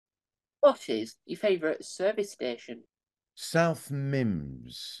What is your favourite service station? South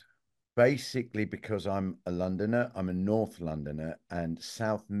Mims, basically because I'm a Londoner, I'm a North Londoner, and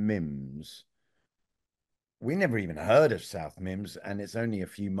South Mims, we never even heard of South Mims, and it's only a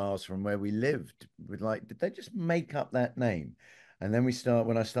few miles from where we lived. We're like, did they just make up that name? And then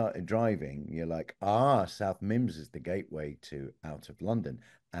when I started driving, you're like, South Mims is the gateway to out of London.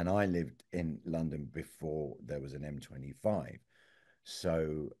 And I lived in London before there was an M25.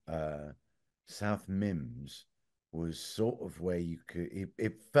 So South Mims was sort of where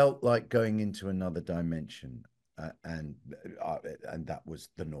it felt like going into another dimension. Uh, and that was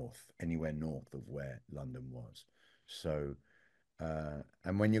the north, anywhere north of where London was. So,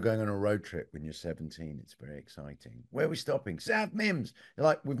 and when you're going on a road trip when you're 17, it's very exciting. Where are we stopping? South Mims. You're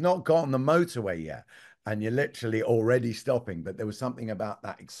like, we've not got on the motorway yet. And you're literally already stopping. But there was something about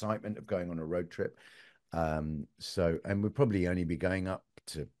that excitement of going on a road trip. And we'd probably only be going up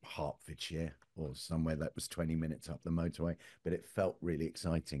to Hertfordshire or somewhere that was 20 minutes up the motorway, but it felt really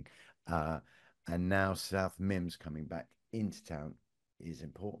exciting. Uh, and now South Mims coming back into town is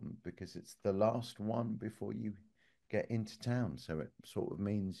important because it's the last one before you get into town. So it sort of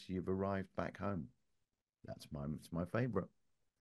means you've arrived back home. It's my favorite.